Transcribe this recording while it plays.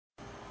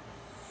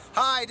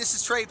Hi, this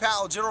is Trey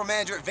Powell, General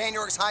Manager at Vann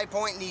High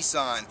Point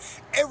Nissan.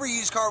 Every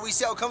used car we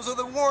sell comes with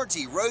a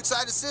warranty,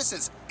 roadside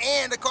assistance,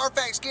 and a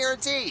Carfax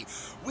guarantee.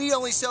 We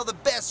only sell the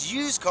best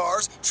used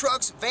cars,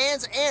 trucks,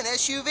 vans, and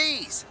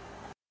SUVs.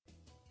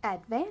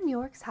 At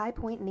Vann High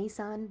Point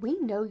Nissan, we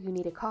know you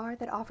need a car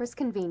that offers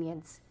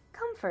convenience,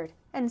 comfort,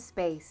 and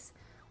space,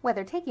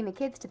 whether taking the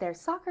kids to their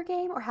soccer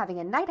game or having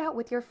a night out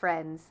with your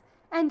friends.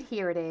 And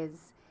here it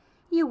is.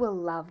 You will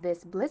love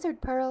this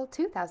Blizzard Pearl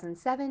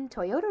 2007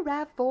 Toyota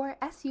RAV4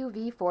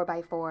 SUV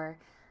 4x4,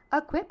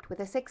 equipped with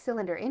a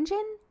 6-cylinder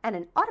engine and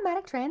an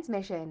automatic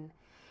transmission.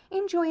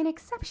 Enjoy an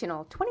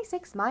exceptional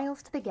 26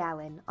 miles to the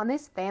gallon on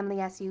this family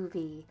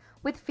SUV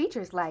with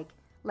features like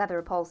leather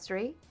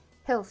upholstery,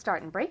 hill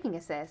start and braking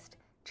assist,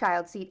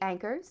 child seat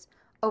anchors,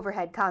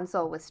 overhead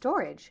console with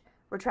storage,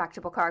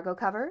 retractable cargo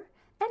cover,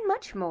 and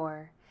much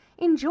more.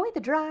 Enjoy the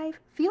drive,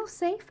 feel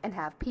safe, and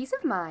have peace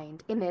of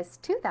mind in this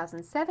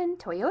 2007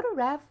 Toyota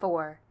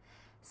RAV4.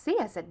 See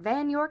us at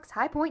Vann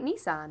High Point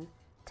Nissan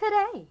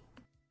today.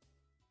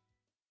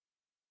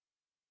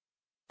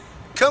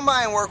 Come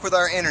by and work with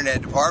our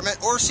internet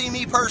department or see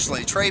me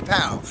personally, Trey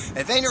Powell.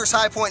 At Vann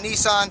High Point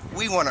Nissan,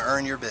 we want to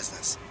earn your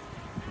business.